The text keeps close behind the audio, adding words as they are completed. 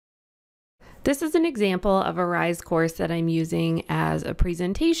This is an example of a RISE course that I'm using as a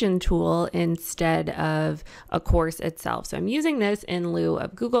presentation tool instead of a course itself. So I'm using this in lieu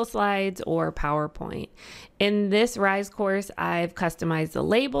of Google Slides or PowerPoint. In this RISE course, I've customized the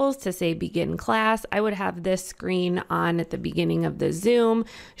labels to say begin class. I would have this screen on at the beginning of the Zoom,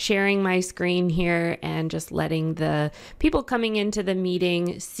 sharing my screen here and just letting the people coming into the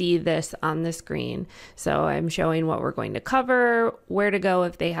meeting see this on the screen. So I'm showing what we're going to cover, where to go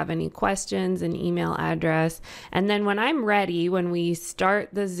if they have any questions, an email address. And then when I'm ready, when we start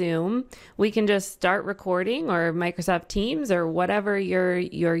the Zoom, we can just start recording, or Microsoft Teams or whatever you're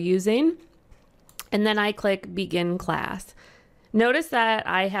using. And then I click begin class. Notice that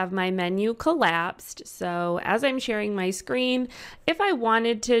I have my menu collapsed. So as I'm sharing my screen, if I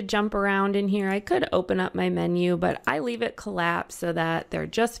wanted to jump around in here, I could open up my menu, but I leave it collapsed so that they're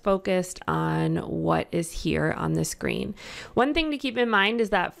just focused on what is here on the screen. One thing to keep in mind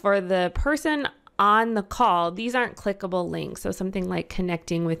is that for the person on the call, these aren't clickable links. So something like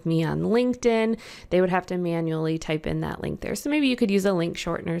connecting with me on LinkedIn, they would have to manually type in that link there. So maybe you could use a link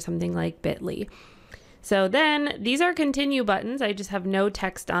shortener, something like bit.ly. So then these are continue buttons. I just have no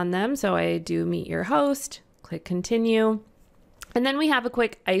text on them. So I do meet your host, click continue. And then we have a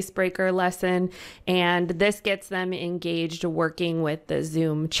quick icebreaker lesson, and this gets them engaged working with the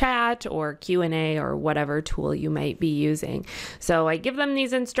Zoom chat or Q&A or whatever tool you might be using. So I give them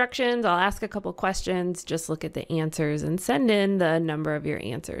these instructions. I'll ask a couple questions, just look at the answers and send in the number of your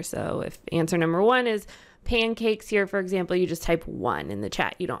answers. So if answer number 1 is pancakes here, for example, you just type 1 in the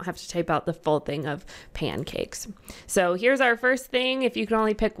chat. You don't have to type out the full thing of pancakes. So here's our first thing. If you could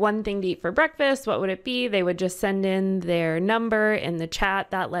only pick one thing to eat for breakfast, what would it be? They would just send in their number in the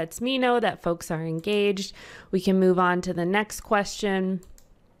chat. That lets me know that folks are engaged. We can move on to the next question.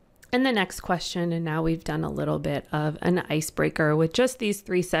 And the next question, and now we've done a little bit of an icebreaker with just these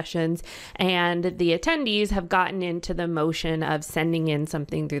 3 sessions, and the attendees have gotten into the motion of sending in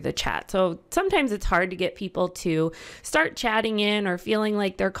something through the chat. So sometimes it's hard to get people to start chatting in or feeling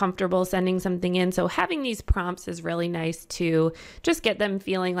like they're comfortable sending something in. So having these prompts is really nice to just get them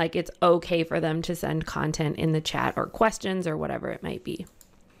feeling like it's okay for them to send content in the chat or questions or whatever it might be.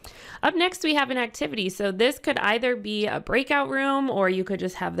 Up next, we have an activity. So this could either be a breakout room, or you could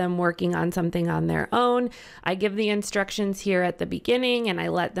just have them working on something on their own. I give the instructions here at the beginning, and I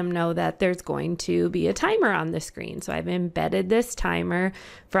let them know that there's going to be a timer on the screen. So I've embedded this timer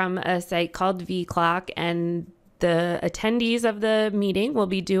from a site called vClock, and the attendees of the meeting will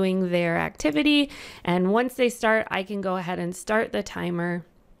be doing their activity. And once they start, I can go ahead and start the timer,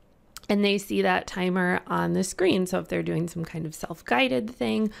 and they see that timer on the screen. So if they're doing some kind of self-guided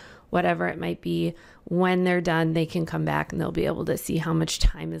thing, whatever it might be, when they're done, they can come back and they'll be able to see how much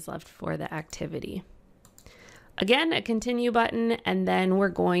time is left for the activity. Again, a continue button, and then we're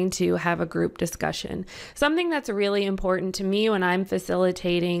going to have a group discussion. Something that's really important to me when I'm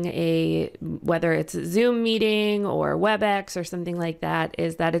facilitating whether it's a Zoom meeting or WebEx or something like that,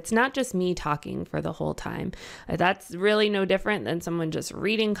 is that it's not just me talking for the whole time. That's really no different than someone just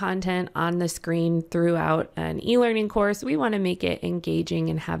reading content on the screen throughout an e-learning course. We want to make it engaging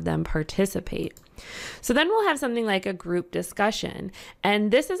and have them participate. So then we'll have something like a group discussion. And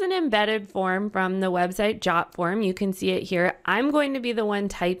this is an embedded form from the website Jotform. You can see it here. I'm going to be the one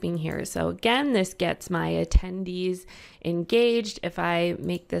typing here. So again, this gets my attendees engaged. If I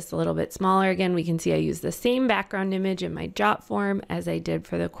make this a little bit smaller, again, we can see I use the same background image in my Jotform as I did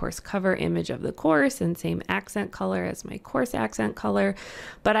for the course cover image of the course, and same accent color as my course accent color.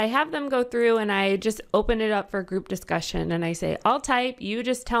 But I have them go through and I just open it up for group discussion, and I say, I'll type, you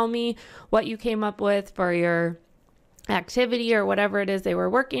just tell me what you came up with for your activity or whatever it is they were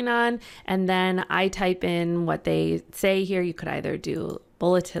working on, and then I type in what they say here. You could either do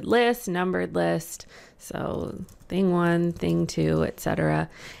bulleted list, numbered list, so thing 1, thing 2, etc.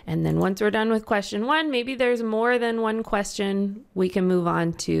 And then once we're done with question 1, maybe there's more than one question, we can move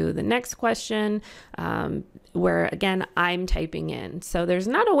on to the next question, where again, I'm typing in. So there's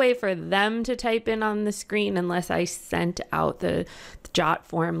not a way for them to type in on the screen unless I sent out the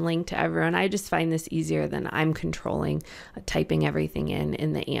Jotform link to everyone. I just find this easier than I'm controlling typing everything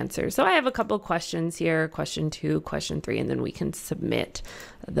in the answer. So I have a couple questions here, question 2, question 3, and then we can submit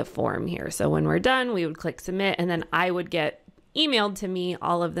the form here. So when we're done, we would click submit, and then I would get emailed to me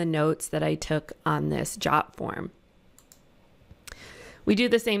all of the notes that I took on this Jotform. We do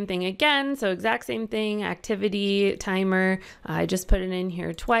the same thing again. So exact same thing, activity, timer. I just put it in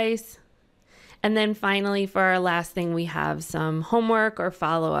here twice. And then finally, for our last thing, we have some homework or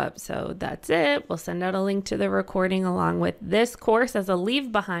follow-up. So that's it. We'll send out a link to the recording along with this course as a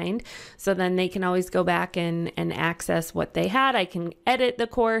leave behind. So then they can always go back and access what they had. I can edit the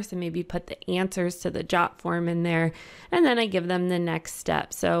course and maybe put the answers to the jot form in there. And then I give them the next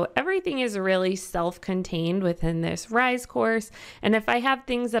step. So everything is really self-contained within this RISE course. And if I have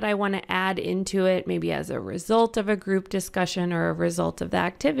things that I want to add into it, maybe as a result of a group discussion or a result of the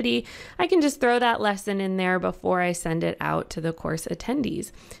activity, I can just throw that lesson in there before I send it out to the course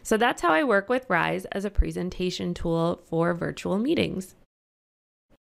attendees. So that's how I work with RISE as a presentation tool for virtual meetings.